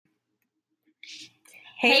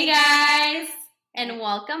Hey guys, and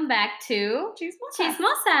welcome back to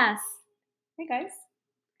Chismosas. Hey guys.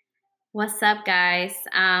 What's up, guys?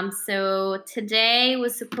 So today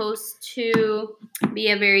was supposed to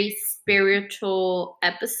be a very spiritual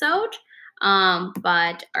episode,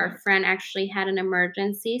 but our friend actually had an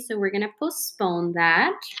emergency, so we're gonna postpone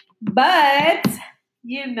that. But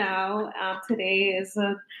today is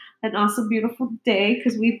an awesome, beautiful day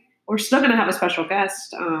because we're still gonna have a special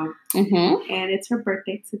guest, and it's her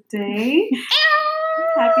birthday today.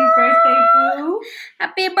 Happy birthday, Boo!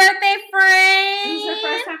 Happy birthday, friend! This is her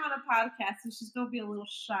first time on a podcast, so she's gonna be a little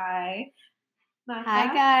shy. Hi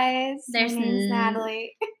guys, my name's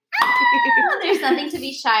Natalie. There's nothing to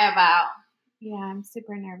be shy about. Yeah, I'm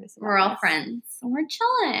super nervous about We're all this. friends. We're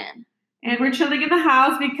chilling. And we're chilling in the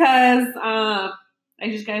house because,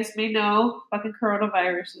 as you guys may know, fucking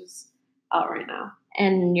coronavirus is out right now.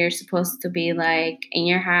 And you're supposed to be like in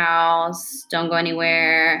your house, don't go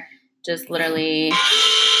anywhere, just literally.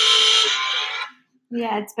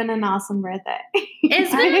 Yeah, it's been an awesome birthday.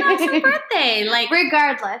 It's been an awesome birthday. Like,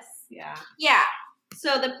 regardless. Yeah. Yeah.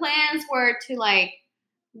 So the plans were to like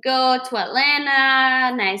go to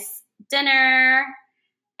Atlanta, nice dinner.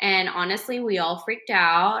 And honestly, we all freaked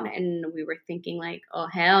out and we were thinking like, oh,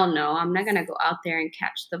 hell no, I'm not going to go out there and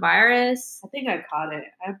catch the virus. I think I caught it.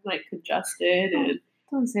 I'm like congested and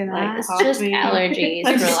Don't say that. like It's just allergies.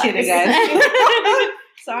 I'm just Relax. kidding, guys.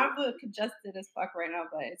 So I'm congested as fuck right now,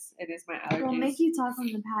 but it is my allergies. We'll make you talk on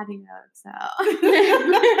the patio, so.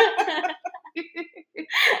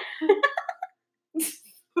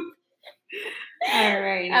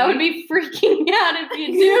 Alright. I would be freaking out if you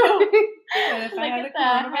do. If I had Get a the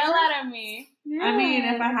hell coronavirus? out of me. I mean,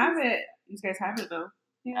 if I have it, you guys have it though.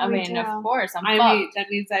 Yeah, I we mean, do. of course, I'm I fucked. mean, that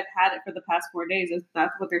means I've had it for the past 4 days.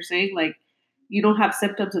 That's what they're saying. Like, you don't have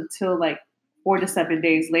symptoms until like 4 to 7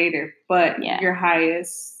 days later, but Yeah. your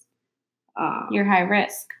highest You're high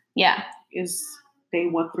risk. Yeah, is day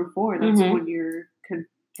 1 through 4. That's Mhm. when you're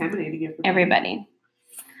contaminating everybody.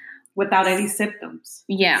 without any symptoms.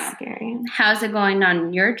 Yeah. Scary. How's it going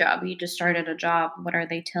on your job? You just started a job. What are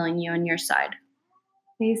they telling you on your side?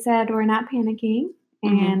 They said we're not panicking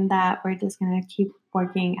Mhm. and that we're just going to keep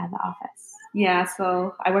working at the office. Yeah,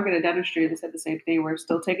 so I work in a dentistry. They said the same thing. We're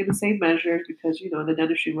still taking the same measures because, in the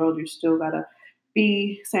dentistry world, you still got to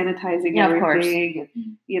be sanitizing Yeah, of course. everything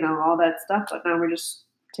and, all that stuff. But now we're just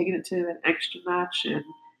taking it to an extra notch.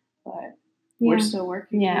 But we're Yeah. still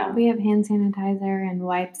working. Yeah. We have hand sanitizer and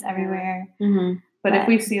wipes everywhere. Mm-hmm. But if But-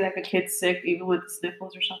 we see like a kid sick, even with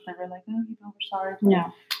sniffles or something, we're like, oh, we're sorry. But, Yeah.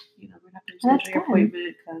 we're not going to That's schedule your good.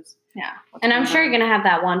 appointment because. Yeah. And I'm sure you're going to have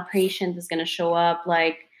that one patient that's going to show up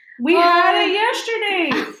like, We had it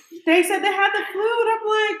yesterday. They said they had the flu, and I'm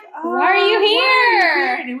like, oh, Why are you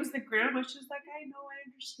here? And it was the grandma. She's like, I know, I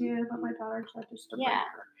understand, but my daughter's not just to bring Yeah.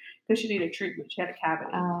 her because she needed treatment. She had a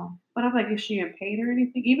cavity. Oh. But I'm like, is she in pain or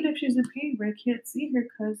anything? Even if she's in pain, I can't see her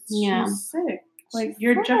because Yeah. she's sick. Like She's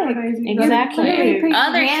you're sick. jeopardizing Exactly. Literally life. put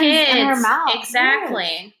other hands in her kids. mouth.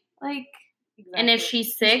 Exactly. Like, And if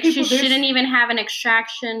she's sick, People, she there's- shouldn't even have an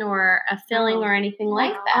extraction or a filling No. or anything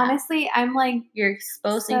like that. honestly, I'm like, You're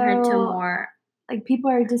exposing her to So- more. like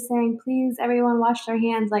people are just saying, please, everyone wash their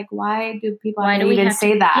hands. Like, why do people Why have do to we even have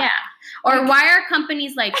say that? Yeah. Or why are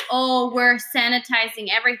companies like, oh, we're sanitizing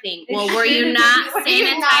everything? It Well, were you shouldn't not be. Were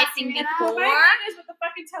you not sanitizing doing that? before? My thing is with the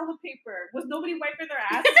fucking toilet paper. Was nobody wiping their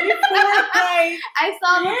ass before? Like, I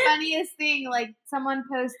saw the funniest thing. Like, someone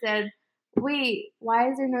posted, wait, why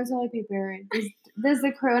is there no toilet paper? Does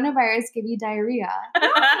the coronavirus give you diarrhea?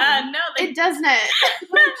 No, It doesn't. shit.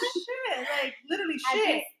 Like, literally I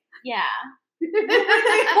shit. yeah.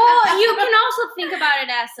 Well, you can also think about it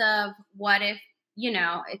as of what if,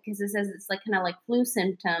 because it says it's like kind of like flu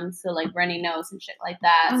symptoms, so like runny nose and shit like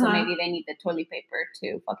that. So Uh-huh. maybe they need the toilet paper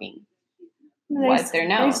to fucking wipe their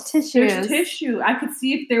nose. There's tissues. There's tissue. I could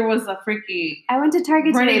see if there was a freaking. I went to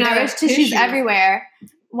Target Running today. out There of was tissues tissues. everywhere.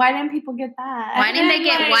 Why didn't people get that? Why And didn't they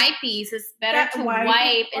then, get like, wipies? It's better to wipe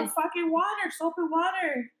or and fucking water, soap and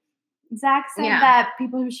water. Zach said Yeah. that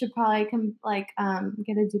people should probably get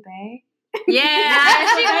a duvet. yeah,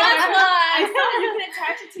 she wants I one. thought you can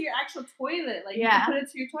attach it to your actual toilet. Like, you Yeah. can put it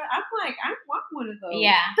to your toilet. I'm like, I want one of those.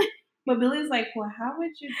 Yeah, But Millie's like, well, how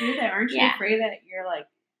would you do that? Aren't you Yeah. afraid that you're like,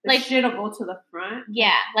 the Like- shit will go to the front?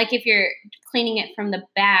 yeah. Like if you're cleaning it from the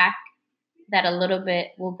back, that a little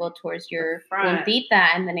bit will go towards your Front.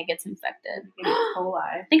 puntita, and then it gets infected. Get E.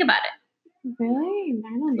 coli. Think about it. Really? I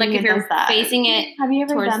don't Like think if it you're does that. facing it. Have you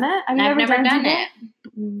ever towards- done it? Have you I've ever never done duvet?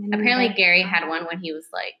 it. Apparently, Gary had one when he was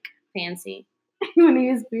like fancy. when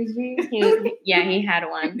he was bougie. He had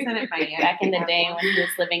one Send it by back in the day when he was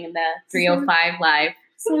living in the 305 life.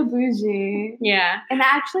 So bougie. Yeah. And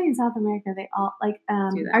actually, in South America, they all Do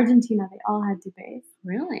that. Argentina. They all had dupes.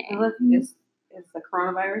 Really? Look, is the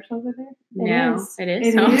coronavirus over there? No, is. it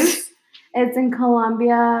is. It is? It's in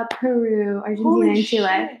Colombia, Peru, Argentina, Holy and Chile.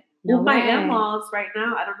 shit. No Well, my way. in-laws right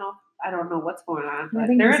now, I don't know what's going on, but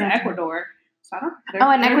think they're it's in that Ecuador. So I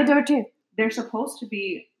don't. In Ecuador too. They're supposed to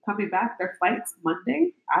be coming back. Their flight's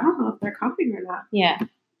Monday. I don't know if they're coming or not. Yeah.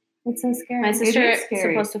 It's so scary. My sister is is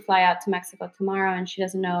scary. supposed to fly out to Mexico tomorrow, and she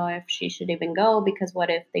doesn't know if she should even go because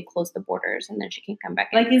what if they close the borders and then she can't come back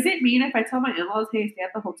in? Like, is it mean if I tell my in-laws, hey, stay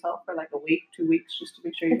at the hotel for like a week, 2 weeks, just to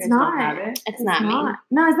make sure you It's guys not. don't have it? It's not mean.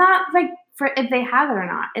 No, it's not like for if they have it or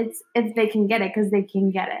not. It's if they can get it because they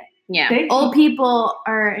can get it. Yeah. Old people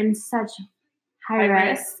are in such high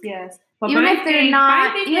risk. Yes. But Even my if they're thing- not-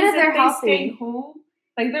 my thing even is if they're they healthy. stay home,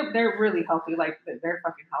 like they're really healthy. Like they're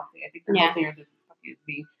fucking healthy. I think they're Yeah. healthier than fucking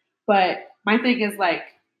me. But my thing is like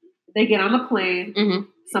they get on the plane. Mm-hmm.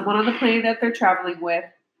 Someone on the plane that they're traveling with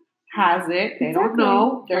has it. They don't Exactly.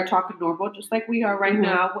 know. They're talking normal, just like we are right Mhm.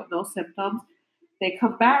 now with no symptoms. They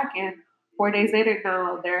come back, and 4 days later,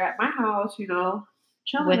 now they're at my house,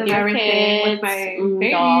 chilling With and your everything with kids, my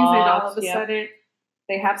babies, dogs, and all of a yep. sudden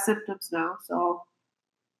they have symptoms now. So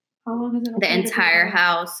how long is it? The okay to entire do that?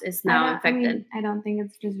 house is now infected. I don't think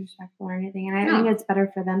it's disrespectful or anything, and I No. think it's better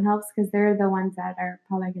for them helps because they're the ones that are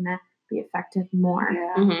probably gonna be affected more.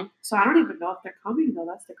 Yeah. Mm-hmm. So I don't even know if they're coming though.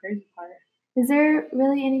 That's the crazy part. Is there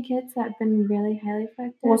really any kids that have been really highly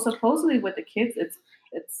affected? Well, supposedly with the kids, it's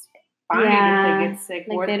fine Yeah. if they get sick.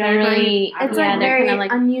 Like, or they they're don't not really- even- I It's don't Yeah, like know. they're very kinda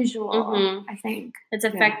like- unusual, Mhm. I think, It's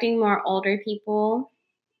affecting more older people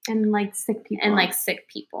and like sick people and like sick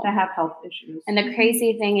people. that have health issues. And the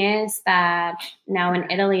crazy thing is that now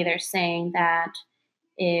in Italy, they're saying that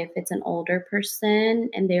if it's an older person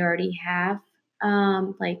and they already have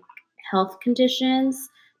like health conditions,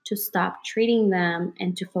 to stop treating them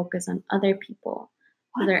and to focus on other people.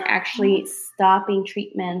 So What they're the actually heck? stopping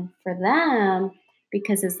treatment for them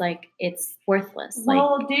because it's worthless.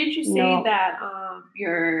 Well, did you say no. that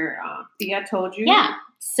your Thea told you? Yeah.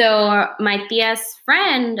 So my Tia's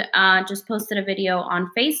friend just posted a video on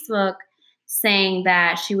Facebook saying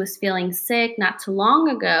that she was feeling sick not too long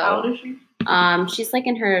How ago. old is she? She's like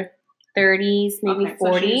in her 30s, maybe Okay, so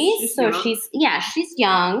 40s. she's So young. she's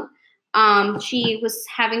young. She was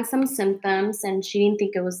having some symptoms and she didn't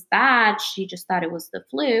think it was that. She just thought it was the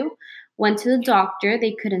flu. Went to the doctor.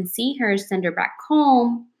 They couldn't see her, send her back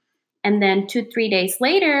home. And then 2-3 days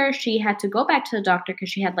later, she had to go back to the doctor because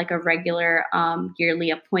she had like a regular yearly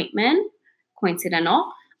appointment.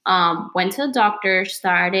 Coincidental. Went to the doctor,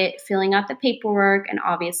 started filling out the paperwork, and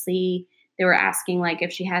obviously they were asking like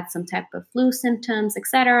if she had some type of flu symptoms,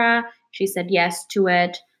 etc. She said yes to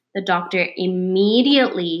it. The doctor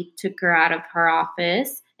immediately took her out of her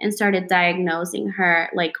office and started diagnosing her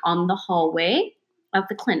like on the hallway of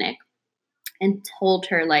the clinic and told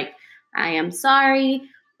her like, I am sorry,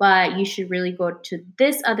 but you should really go to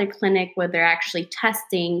this other clinic where they're actually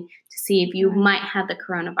testing to see if you might have the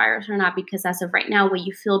coronavirus or not, because as of right now, what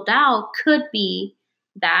you filled out could be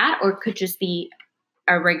that or could just be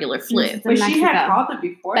a regular flu. But she had Mexico. called them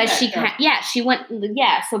before. But that, she went,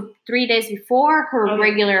 so 3 days before her Okay.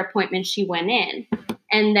 regular appointment, she went in.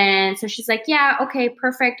 And then, so she's like, yeah, okay,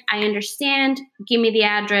 perfect. I understand. Give me the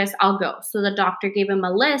address. I'll go. So the doctor gave him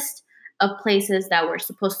a list of places that were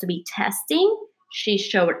supposed to be testing. She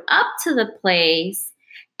showed up to the place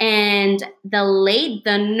and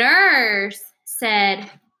the nurse said,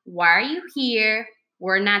 why are you here?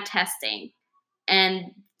 We're not testing.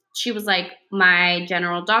 And she was like, my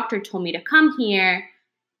general doctor told me to come here.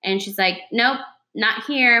 And she's like, nope, not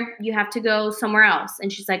here. You have to go somewhere else.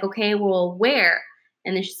 And she's like, okay, well, where?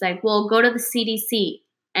 And then she's like, well, go to the CDC.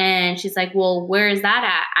 And she's like, well, where is that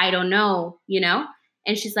at? I don't know,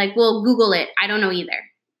 And she's like, well, Google it. I don't know either.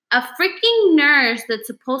 A freaking nurse that's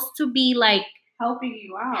supposed to be like helping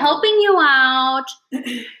you out.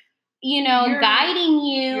 Guiding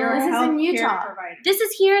you. You're a This is in healthcare Utah. provider. This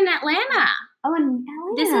is here in Atlanta. Oh, in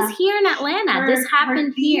Atlanta. This is here in Atlanta. This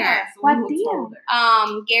happened here. What deal?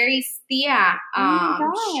 Gary's Thea. Oh my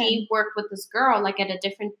God. She worked with this girl like at a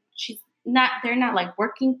different. They're not like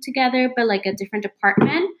working together, but like a different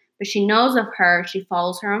department. But she knows of her. She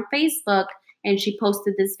follows her on Facebook, and she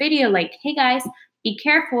posted this video like, "Hey guys, be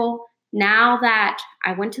careful. Now that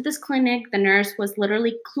I went to this clinic, the nurse was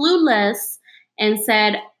literally clueless and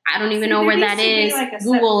said, I don't even know where that is.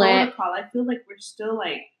 Google it." I feel like we're still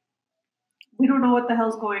like, we don't know what the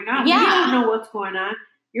hell's going on. Yeah. We don't know what's going on.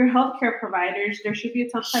 your healthcare providers, there should be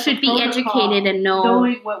some type should of be protocol, educated and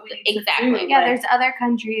knowing what we need exactly. to do. Yeah, like, there's other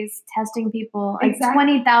countries testing people, like Exactly.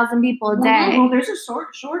 20,000 people a day. Well, there's a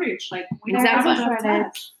shortage. Like, we don't have Exactly. enough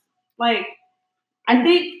tests. Like, I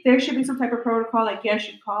think there should be some type of protocol. Like, yes,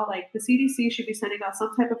 you call. Like, the CDC should be sending out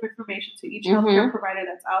some type of information to each healthcare provider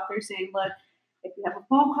that's out there saying, look, if you have a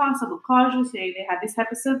phone call, someone calls you saying they have these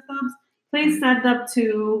type of symptoms, please send them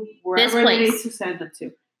to wherever they need to send them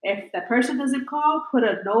to. If that person doesn't call, put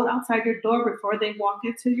a note outside your door before they walk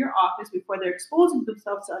into your office, before they're exposing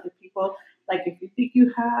themselves to other people. Like, if you think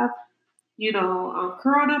you have,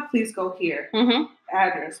 corona, please go here.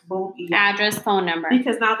 Address, boom, email. Address, phone number.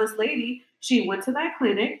 Because now this lady, she went to that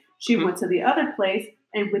clinic, she went to the other place,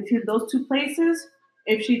 and between those two places,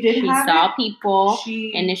 if she saw people,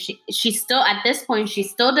 and if she still, at this point, she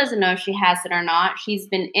still doesn't know if she has it or not. She's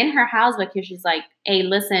been in her house because she's like, hey,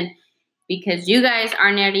 listen, because you guys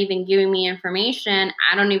are not even giving me information,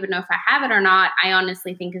 I don't even know if I have it or not. I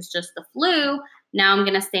honestly think it's just the flu. Now I'm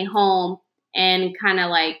going to stay home and kind of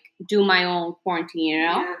like do my own quarantine,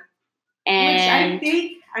 Yeah. And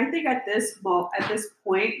which I think at this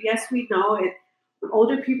point, yes, we know it.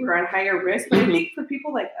 Older people are at higher risk, but I think for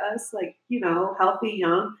people like us, like, healthy,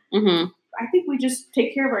 young, I think we just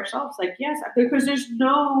take care of ourselves. Like, yes, because there's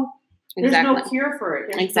no cure for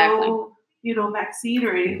it. There's no, vaccine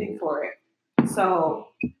or anything for it. So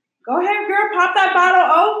go ahead, girl, pop that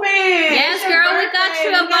bottle open. Yes, girl, we got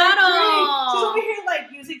you a bottle. She's over here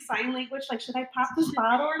like using sign language. Like, should I pop this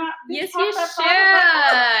bottle or not? Yes, you should.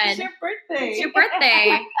 It's your birthday. It's your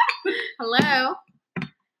birthday. Hello.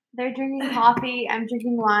 They're drinking coffee. I'm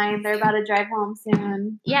drinking wine. They're about to drive home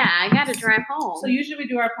soon. Yeah, I got to drive home. So usually we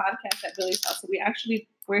do our podcast at Billy's house. So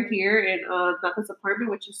we're here in Nata's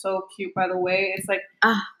apartment, which is so cute, by the way. It's like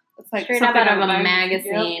straight up out of a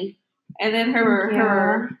magazine. Yep. And then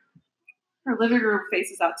her living room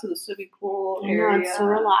faces out to the swimming pool area. It's so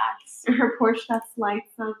relaxed. And her porch has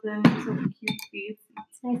lights on them. So cute.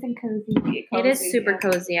 It's nice and cozy. It is super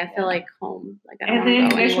cozy. I feel like home. Like I don't and then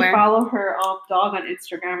want to go you anywhere. should follow her dog on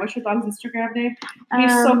Instagram. What's your dog's Instagram name?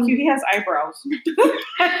 He's so cute. He has eyebrows.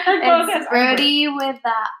 It's Brody with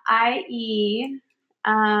the IE,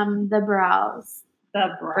 the brows.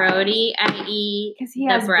 The brows. Brody, IE, because he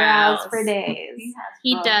has brows for days.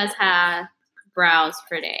 He does have brows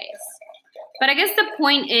for days. But I guess the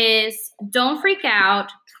point is, don't freak out.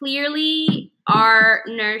 Clearly, our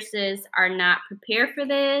nurses are not prepared for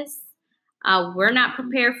this. We're not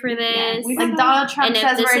prepared for this. Yeah, like Donald Trump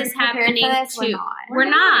says, this we're is prepared happening for this. too.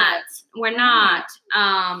 We're not.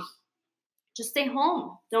 Just stay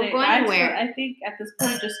home. Don't go anywhere. I think at this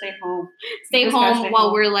point, just stay home. Stay home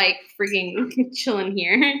while we're like freaking chilling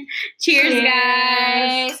here. Cheers,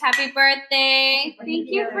 guys. Happy birthday. Thank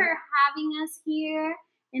you for having us here.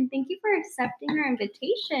 And thank you for accepting our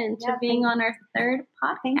invitation to being on our third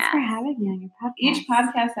podcast. Thanks for having me on your podcast. Each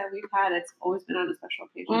podcast that we've had, it's always been on a special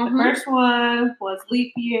occasion. The first one was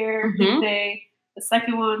leap year, leap day. The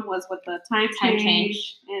second one was with the time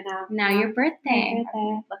change. And now your birthday.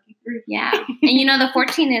 Lucky group. Yeah. And the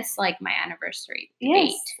 14th is like my anniversary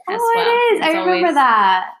date as well. It is. I remember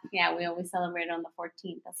that. Yeah, we always celebrate on the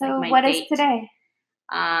 14th. That's so like my what date. Is today?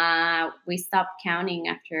 We stopped counting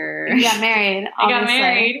after you got married. I got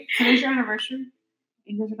married. Today's your anniversary?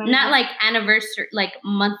 Not like anniversary, like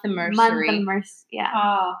month anniversary. Yeah.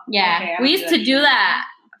 Oh, yeah. Okay, we used to do that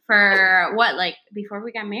for what? Like before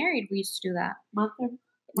we got married, we used to do that. Month?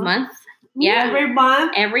 Yeah. Every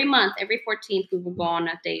month? Every month. Every 14th, we would go on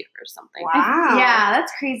a date or something. Wow. Yeah,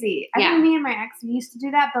 that's crazy. I think me and my ex, we used to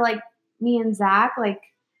do that, but like me and Zach, like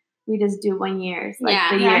we just do 1 year.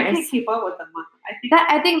 Like the years. I can't keep up with the month.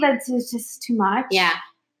 I think that's just too much. Yeah.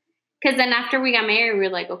 Because then after we got married, we were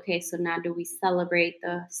like, okay, so now do we celebrate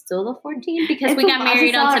still the 14th? Because we got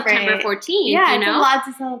married on September 14th, yeah, it's a lot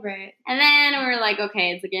to celebrate. And then we were like,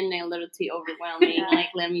 okay, it's getting a little too overwhelming. Like,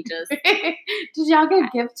 let me just. Did y'all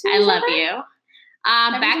get gifts? I love you.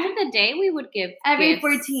 Back in the day, we would give every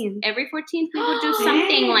gifts. 14th. Every 14th, we would do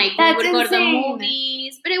something like we would go to the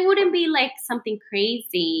movies, but it wouldn't be like something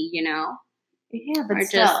crazy, Yeah, but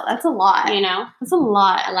still, that's a lot. That's a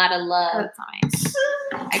lot. A lot of love. That's nice.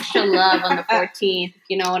 Extra love on the 14th, if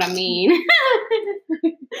you know what I mean. Yeah,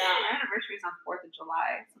 our anniversary is on 4th of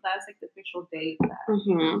July, so that's like the official date.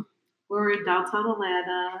 We were in downtown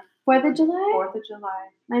Atlanta. 4th of July? 4th of July.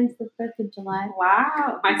 Mine's the 5th of July.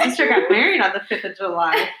 Wow. My sister got married on the 5th of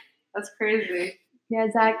July. That's crazy. Yeah,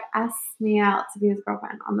 Zach asked me out to be his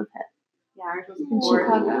girlfriend on the 5th. Yeah, ours was in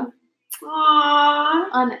Chicago.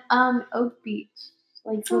 Aww. On Oak Beach.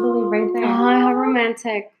 Like literally right there. Oh, how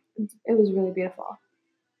romantic. It was really beautiful.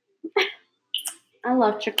 I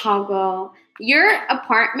love Chicago. Your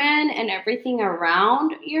apartment and everything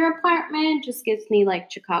around your apartment just gives me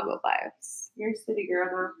like Chicago vibes. You're a city girl,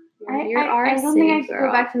 though. I don't think I could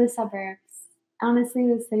go back to the suburbs. Honestly,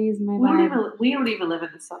 the city is my vibe. We don't even live in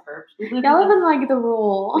the suburbs. Y'all live in like the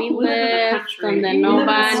rural. We live country. donde We no live in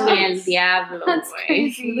the va ni el sticks. diablo. That's güey.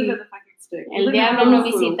 crazy. We live in the fucking stick. We El live in diablo no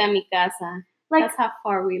Honolulu. visita mi casa. Like That's how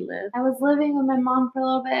far we live. I was living with my mom for a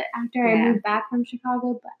little bit after I Yeah. moved back from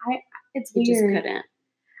Chicago, but it's We weird. just couldn't.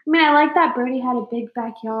 I mean, I like that Brody had a big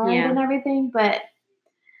backyard Yeah. and everything, but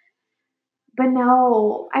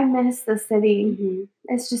no, I miss the city. Mm-hmm.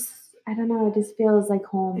 It's just, I don't know, it just feels like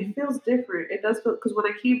home. It feels different. It does feel, because when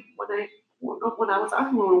I was out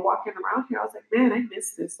here, when we were walking around here, I was like, man, I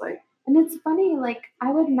miss this. Like, And it's funny, like,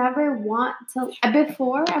 I would never want to,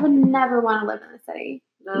 before, I would never want to live in the city.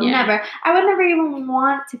 no. Yeah. Never. I would never even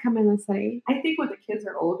want to come in the city. I think when the kids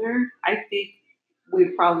are older, I think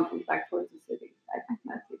we'd probably move back towards the city. I think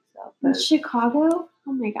so. In But, Chicago,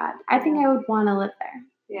 oh my God, I think I would want to live there.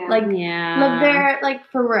 yeah. Like, Yeah. live there, like,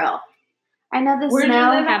 for real. I know the Where'd you snow.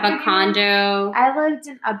 live Have a condo. I lived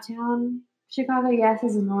in Uptown Chicago, yes,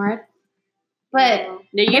 is north. But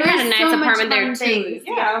You There had a is nice so much apartment there fun too. things.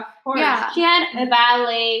 Yeah, of course. yeah. She had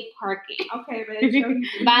valet parking. Okay, but it shows you.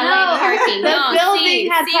 Valet No, parking. the No,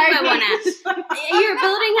 building had sí, parking. huevona. Your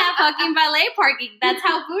building had fucking valet parking. That's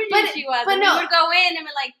how bougie But- she was. but And no. we would go in and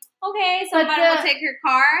be like, okay, But somebody the- will take her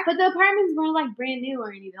car. But the apartments weren't like brand new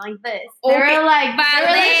or anything like this. They Okay, were like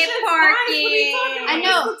valet Shit's parking. nice. What are you talking about? I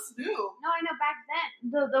know. This looks new. No, I know back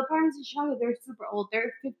then the apartments in Chicago they're super old.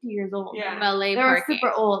 They're 50 years old. Yeah. Valet They were parking.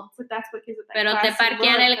 super old. But that's what gives it that Pero te classy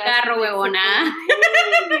parquean look. el That's carro, what makes it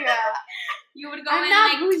huevona. look- Yeah. You would go I'm in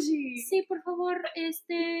not like, bougie. sí, por favor, These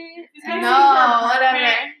guys No, see her apartment.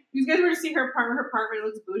 whatever. You guys were to see her apartment. Her apartment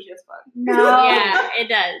looks bougie as fuck. No. Yeah, it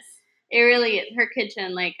does. It really is. Her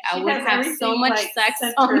kitchen, like, I She would has have so everything, much like, sex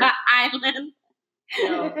centered. on that island.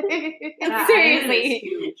 No. That island Seriously. is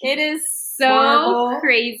huge. It is so Marble.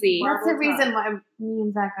 crazy. That's the Marble reason top. why me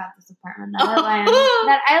and Zach got this apartment. That island.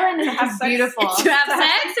 That island is To have just sex. beautiful. To have To have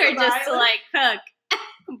sex sex or on the just to, island? like, cook?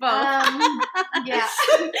 Both. Yeah.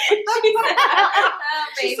 She said, oh,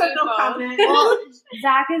 She baby, said no both. comment. Well,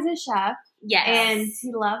 Zach is a chef Yes. and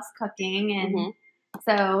he loves cooking, and Mhm.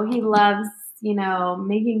 so he loves,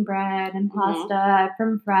 making bread and pasta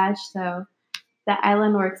from fresh. So the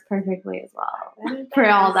island works perfectly as well for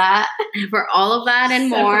all that. For all of that and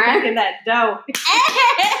Except for more. making that dough.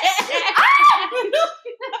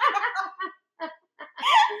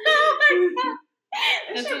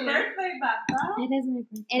 It's That's your hilarious. birthday, Bata. It is my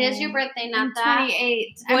birthday. It is your birthday, I'm Nata.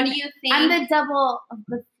 28. What do you think? I'm the double of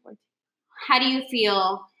the 14. How do you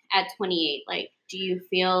feel at 28? Like, do you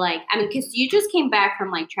feel like, because you just came back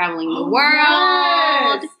from, like, traveling the Oh,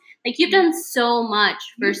 world. yes. Like, you've done so much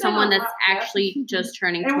for You've done someone a that's lot, yeah. actually just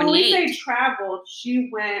turning And when we 28. say traveled, she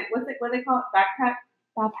went, what they call it? Backpack?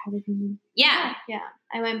 Backpacking. Yeah. Yeah.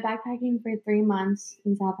 I went backpacking for 3 months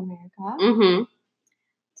in South America. Mm-hmm.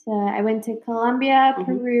 So I went to Colombia, Mhm.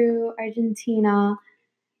 Peru, Argentina,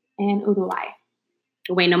 and Uruguay.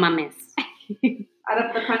 Wait, no mames. Out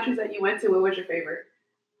of the countries that you went to, what was your favorite?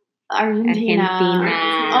 Argentina. Argentina.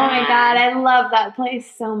 Oh my God, I love that place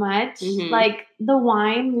so much. Mhm. Like the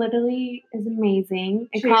wine literally is amazing.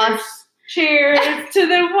 It costs Cheers to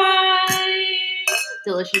the wine.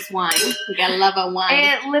 Delicious wine. You gotta love a wine.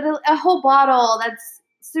 it literally a whole bottle that's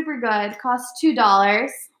super good costs $2.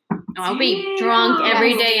 I'll be drunk Damn.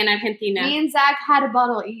 every day in Argentina. Me and Zach had a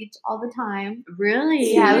bottle each all the time.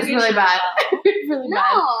 Really? Yeah, it was really bad. really No,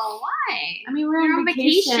 bad. why? I mean, we were You're on on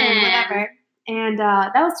vacation, vacation. whatever. And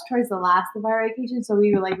that was towards the last of our vacation, so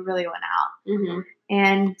we like really went out. Mm-hmm.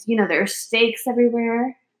 And there are steaks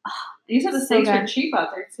everywhere. You said the So steaks good. were cheap out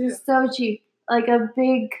there too. So cheap. Like a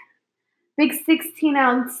big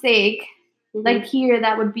 16-ounce steak, like here,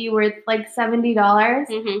 that would be worth like $70,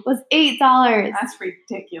 Mm-hmm. was $8 That's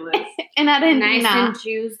ridiculous. in Argentina. Nice and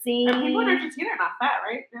juicy. And people in Argentina are not fat,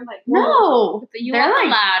 right? They're like, No, You they're walk like-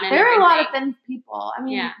 loud and there are a lot of everything. thin people. I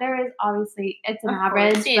mean, Yeah. there is obviously, it's an Of course.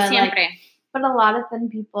 average, Sí, but siempre. but a lot of thin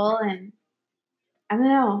people, and I don't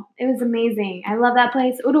know, it was amazing. I love that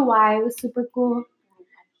place. Uruguay was super cool.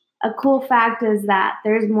 A cool fact is that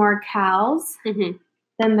there's more cows Mhm.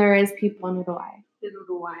 than there is people in Uruguay. in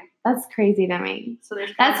Uruguay. That's crazy to me. So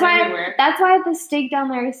there's That's cows why everywhere. the steak down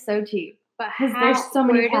there is so cheap. But 'Cause there's so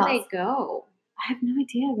many where do cows. they go? I have no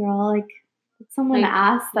idea, girl. Like, did someone Like,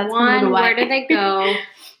 ask? That's from One, Uruguay. where do they go?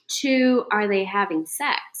 Two, are they having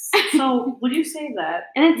sex? So when you say that,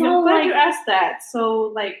 And it's I'm all glad like, you asked that.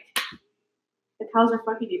 So like, the cows are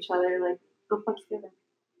fucking each other. Like, go fuck together.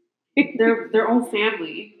 They're their own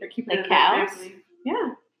family. They're keeping The it in their cows? family. Yeah.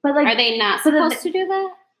 But like, Are they not but the- supposed to do that?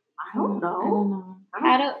 I don't know.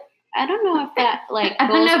 I don't know if that like I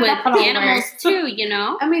don't goes know if with that'll work. animals too. You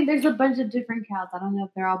know? I mean, there's a bunch of different cows. I don't know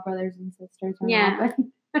if they're all brothers and sisters or Yeah. not.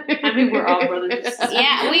 But I mean, we're all brothers and sisters.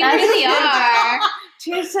 Yeah, we That's really true. are.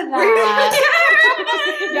 Cheers to that.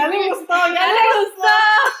 Yali was so.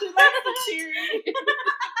 She likes the cheering.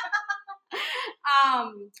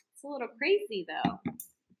 It's a little crazy though.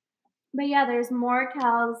 But yeah, there's more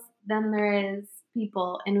cows than there is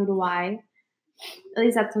people in Uruguay. At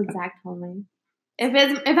least that's what Zach told me.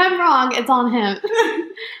 If I'm wrong, it's on him.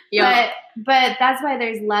 Yeah. But that's why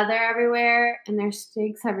there's leather everywhere and there's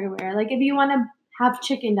steaks everywhere. Like if you want to have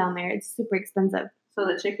chicken down there, it's super expensive. So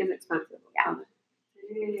the chicken's expensive. Yeah.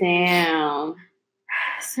 Damn.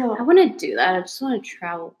 So I want to do that. I just want to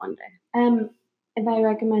travel one day. if I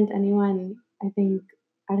recommend anyone, I think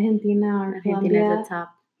Argentina or Colombia. Argentina's the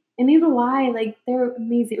top. And Uruguay, like they're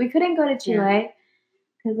amazing. We couldn't go to Chile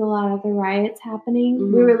because a lot of the riots happening.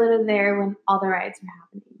 Mhm. We were literally there when all the riots were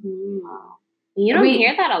happening. You don't We-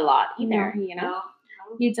 hear that a lot either. No. You know? No.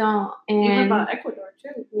 You don't. Even And about Ecuador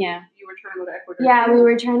too. Yeah. You were trying to go to Ecuador. yeah, too. we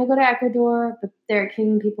were trying to go to Ecuador, but they're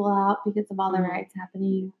kicking people out because of all the Mhm. riots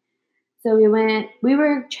happening. So we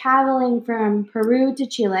were traveling from Peru to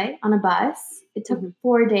Chile on a bus. It took Mhm.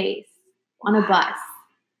 4 days on a bus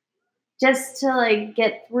just to like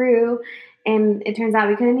get through. And it turns out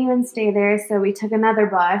we couldn't even stay there. So we took another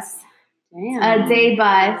bus, Damn. a day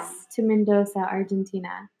bus to Mendoza,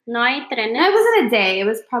 Argentina. No hay trenes. No, it wasn't a day. It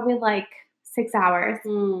was probably like 6 hours.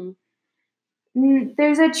 Mm.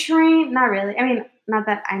 There's a train, not really. I mean, not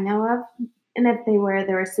that I know of. And if they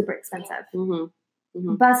were super expensive. Mhm.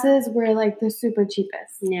 Mhm. Buses were like the super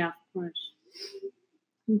cheapest. Yeah, of course.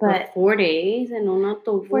 But 4 days en un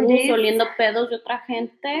autobús 4 days? oliendo pedos de otra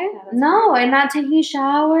gente. Yeah, that's no, crazy. and not taking a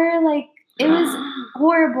shower. Like, it was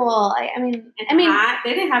horrible. I mean, Hot.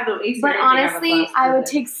 They didn't have no AC. but or anything on the honestly, bus, I did would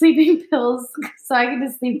they? take sleeping pills so I could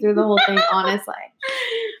just sleep through the whole thing, honestly.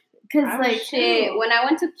 Because, I like, was Shit, when I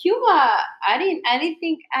went to Cuba, I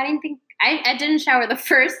didn't shower the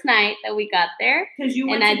first night that we got there, 'Cause you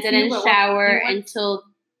and went I to didn't Cuba, shower you went- until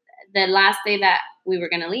the last day that we were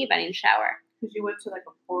gonna leave. I didn't shower. Because you went to like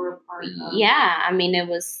a foreign part. Yeah, I mean it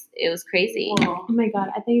was crazy. oh my God,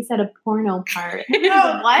 I think you said a porno part.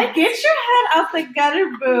 No, what? Get your head off the gutter,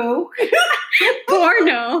 boo.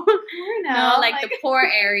 Porno. Porno? No, like the poor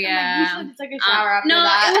area. I'm like, you should take a shower after no,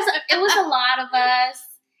 that. it was a lot of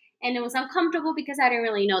us, and it was uncomfortable because I didn't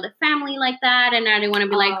really know the family like that, and I didn't want to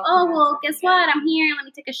be like, Oh, oh yeah. well, guess what? I'm here. Let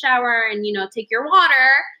me take a shower and take your water,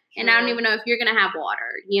 and I don't True. even know if you're gonna have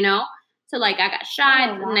water, So like I got shy.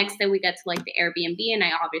 Oh, wow. The next day we got to like the Airbnb, and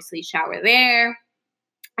I obviously shower there,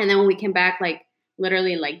 and then when we came back, like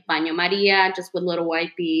literally like Baño Maria, just with little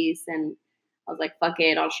wipes, and I was like, fuck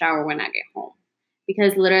it, I'll shower when I get home.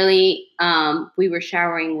 Because literally, we were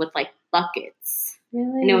showering with like buckets,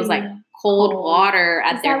 Really? and it was like cold water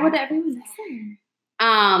at Is their that what everyone said?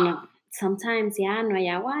 Sometimes, yeah, no hay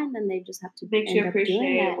agua, and then they just have to Makes you end up doing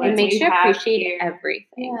appreciate that. what It makes we you have appreciate here.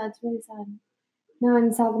 everything. Yeah, it's really sad. No,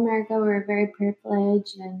 in South America, we're very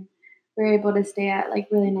privileged and we're able to stay at like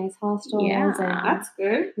really nice hostels Yeah. That's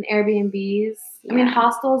good. and Airbnbs. I mean, Yeah.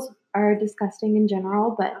 hostels are disgusting in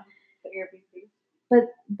general, but The Airbnb.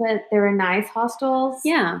 but they were nice hostels.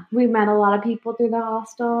 Yeah. We met a lot of people through the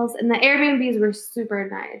hostels, and the Airbnbs were super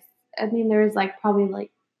nice. I mean, there was like probably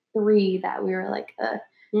like 3 that we were like,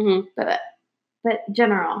 Mm-hmm. but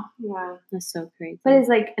general. Yeah. That's so crazy. But it's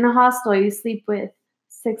like in a hostel, you sleep with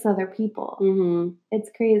 6 other people. Mm-hmm. It's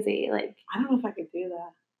crazy. Like, I don't know if I could do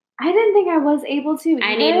that. I didn't think I was able to.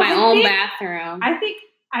 I either. need my I own think- bathroom. I think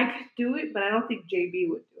I could do it, but I don't think JB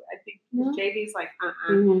would do it. I think No? JB's like,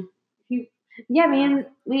 Mhm. Yeah,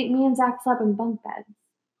 me and Zach slept in bunk beds.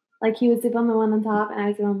 Like he would sleep on the one on top, and I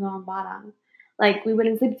would sleep on the one on bottom. Like we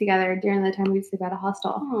wouldn't sleep together during the time we'd sleep at a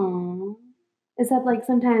hostel. Aw. Except like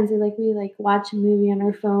sometimes we watch a movie on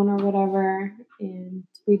our phone or whatever, and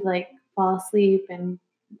we'd like fall asleep and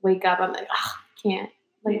wake up. I'm like, oh, can't.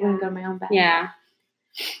 Like Yeah. want to go to my own bed. Yeah.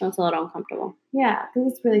 That's a little uncomfortable. Yeah,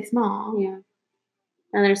 because it's really small. Yeah.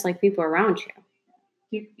 And there's like people around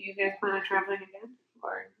you. do you guys plan on traveling again?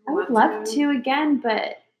 Or I would want love to again,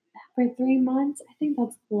 but for 3 months, I think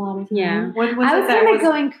that's a lot of time. Yeah. When was I it was that kind was of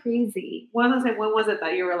going crazy. when was it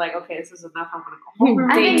that you were like, okay, this is enough, I'm gonna go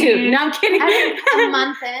home? I Day think- 2. No, I'm kidding. I think a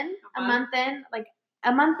month in, A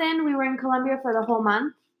a month in, we were in Colombia for the whole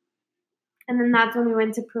month. And then that's when we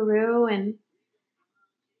went to Peru. And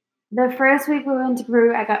the first week we went to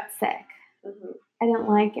Peru, I got sick. Mhm. I didn't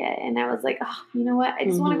like it. And I was like, oh, you know what? I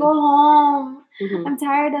just want to Mhm. go home. Mhm. I'm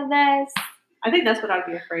tired of this. I think that's what I'd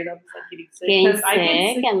be afraid of, is like getting sick. Getting 'Cause I get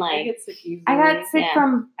sick sick and, I like- get sick easily. I got sick Yeah.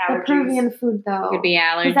 from the Allergies. Peruvian food though. Could be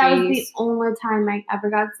allergies. Because that was the only time I ever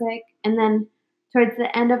got sick. And then towards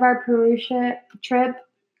the end of our Peru trip,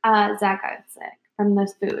 Zach got sick from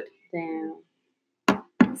this food. Damn.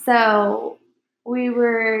 So we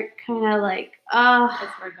were kind of like, We're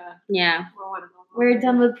done. Yeah. We wanna go home. we're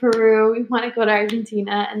done with Peru. We want to go to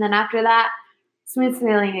Argentina. And then after that, smooth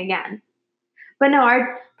sailing again. But no,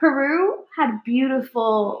 our Peru had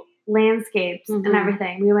beautiful landscapes and Mhm.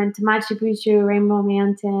 everything. We went to Machu Picchu, Rainbow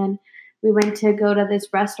Mountain. We went to go to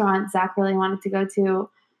this restaurant Zach really wanted to go to.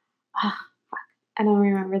 Fuck, I don't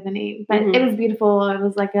remember the name, but Mhm. it was beautiful. It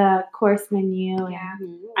was like a course menu. and- Yeah.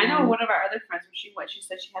 Mhm. I know one of our other friends, when she went, she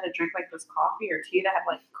said she had to drink like this coffee or tea that had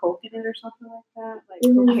like Coke in it or something like that. Like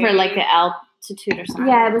Mhm. For cocaine. like the altitude or something.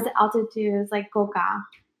 Yeah, it was altitude. It was like coca.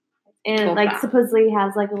 It like Coca. supposedly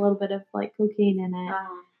has like a little bit of like cocaine in it,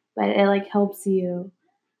 but it like helps you.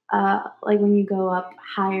 Like when you go up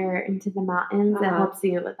higher into the mountains, it Uh-huh. helps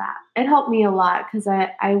you with that. It helped me a lot because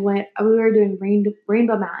I went. We were doing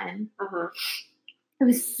Rainbow Mountain. It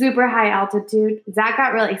was super high altitude. Zach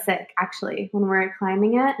got really sick actually when we were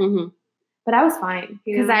climbing it, Mhm. but I was fine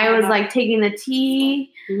He because didn't I have was enough. like taking the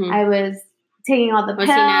tea. Mhm. I was taking all the Was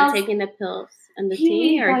pills. he not taking the pills and the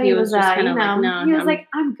tea, or thought he was just kind of you know, like, no, he was I'm, like,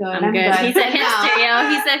 I'm good. I'm good. He's a hipster, yo.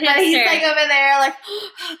 He's a But he's hipster. like over there, like,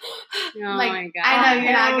 Oh like, my god. I know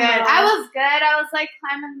you're not Hell good. no. I was good. I was like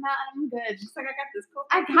climbing the mountain. I'm good. She's like, I got this Coke.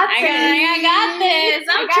 I got this. I got this.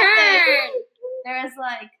 I I'm got turned. this. There was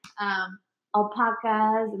like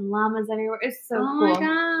alpacas and llamas everywhere. It's so Oh cool. my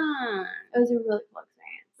god. It was a really cool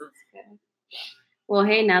experience. Well,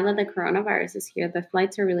 hey, now that the coronavirus is here, the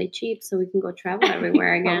flights are really cheap, so we can go travel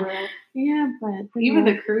everywhere again. Yeah, but Even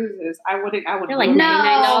the cruises, I wouldn't. They're like do it. no.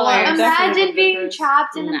 $99. Definitely Imagine wouldn't being do cruise.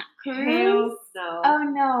 trapped in Nah. a cruise. Hell no. Oh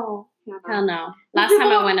no. Hell no. Last time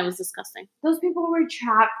I went, it was disgusting. Those people were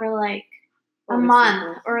trapped for like a Probably month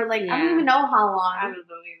simple. or like I Yeah. don't even know how long. I don't know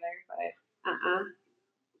either, but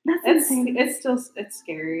That's it's insane. it's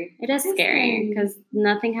scary. It is It's scary scary. because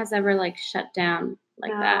nothing has ever like shut down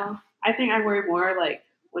like that. No. I think I worry more like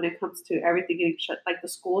when it comes to everything getting shut, like the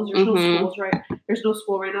schools. There's no Mhm. schools right. There's no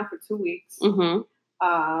school right now for 2 weeks.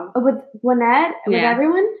 Mm-hmm. With Gwinnett, with Yeah.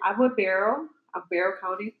 everyone. I'm with Barrow. I'm Barrow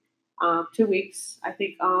County. 2 weeks. I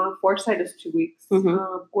think Forsyth is 2 weeks.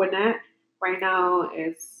 Mhm. Gwinnett right now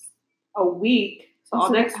is a week. So all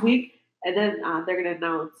So next they're week, and then they're gonna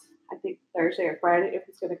announce. I think Thursday or Friday if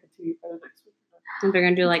it's gonna continue for the next week. And they're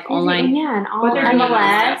gonna do like Crazy. online And yeah, and all But they're doing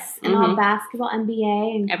MLS and all Mhm. basketball,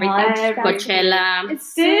 NBA, and everything. college stuff. Coachella.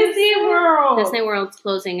 It's so Disney sad. World. Disney World's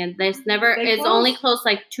closing, and it's never. They It's closed? only closed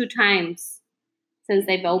like 2 times since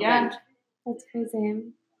they've opened. Yeah. That's crazy.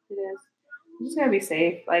 It is. You just gotta be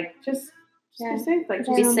safe. Like just Yeah. be safe. Like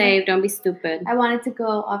Because Be just safe. Don't be stupid. I wanted to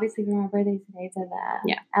go, obviously, for my birthday today to the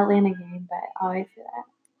Yeah. Atlanta game, but obviously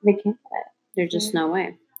they can't do it. There's just no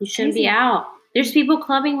way. You shouldn't be Crazy. out. There's people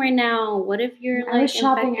clubbing right now. What if you're like I was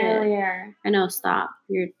shopping infected? earlier, I know. Stop.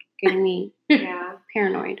 You're getting me yeah.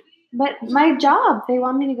 paranoid. but my job, they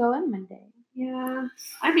want me to go in Monday. Yeah.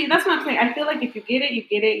 I mean that's what I'm saying. I feel like if you get it, you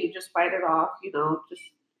get it. You just fight it off. You know, just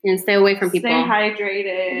And stay away from people. stay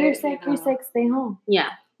hydrated. If you're sick, you know. you're sick. Stay home. Yeah.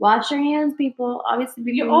 Wash your hands, people. Obviously,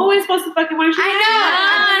 people. You're always supposed to fucking wash your I hands. know.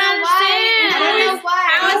 I don't understand. I don't know How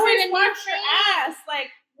why. is Always it a new wash your thing? ass. Like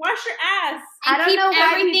wash your ass. I And don't keep know why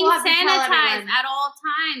everything people have to tell sanitized everyone. at all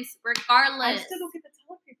times, I regardless. still don't get the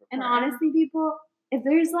toilet paper. And part. honestly, people, if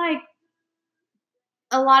there's like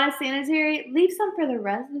a lot of sanitary, leave some for the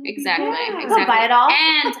rest of the Exactly. people. Yeah. Exactly. Don't buy it all.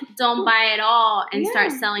 And don't buy it all and start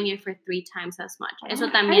Yeah. selling it for 3 times as much. Eso Are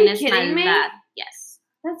también you es kidding me? maldad. Yes.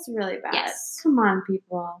 That's really bad. Yes. Come on,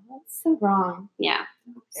 people. That's so wrong. Yeah.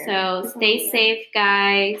 Okay. So People stay do that. safe,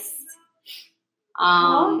 guys.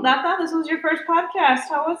 Well, I thought this was your first podcast.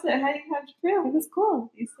 How was it? How'd you It feel? was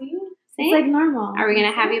cool. You see? see? It's like normal. Are we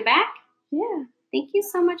gonna have you back? Yeah. Thank you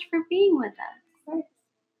so much for being with us.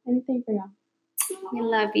 Anything for y'all. We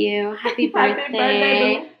love you. Happy Happy birthday.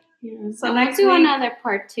 birthday, boo. Yeah. So And we'll next do week, another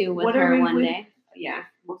part 2 with what are her we- one we- day. Yeah,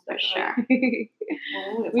 most For definitely.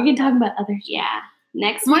 sure. Well, We can talk about other shit. Yeah.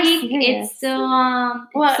 Next More week serious. it's still Well,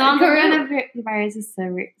 it's on the loop. coronavirus is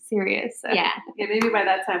so serious. So. Yeah. Yeah, maybe by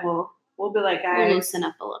that time we'll be like, guys, We'll loosen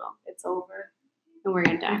up a little. it's over. And we're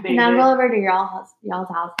gonna die. Maybe. And I'll go over to y'all's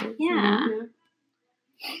houses. Yeah.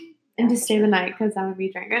 And just stay the night because I'm gonna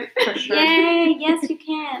be drinking. For sure. Yay! Yes, you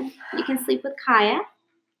can. You can sleep with Kaya,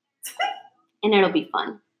 and it'll be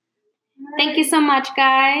fun. Thank you so much,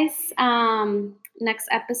 guys. Next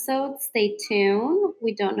episode, stay tuned.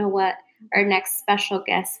 We don't know what our next special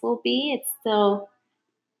guest will be. It's still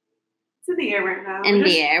It's in the air right now. In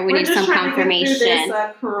the air. We need some confirmation. To get through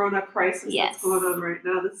this corona crisis that's going on right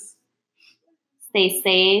now. Stay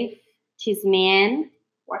safe. Chismen.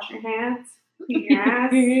 Wash your hands. Clean your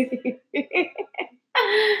ass.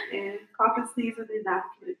 And cough and sneeze with a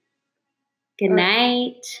napkin. Good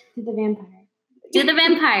night. Do the vampire. Do the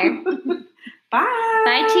vampire. Bye.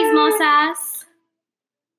 Bye, chismosas.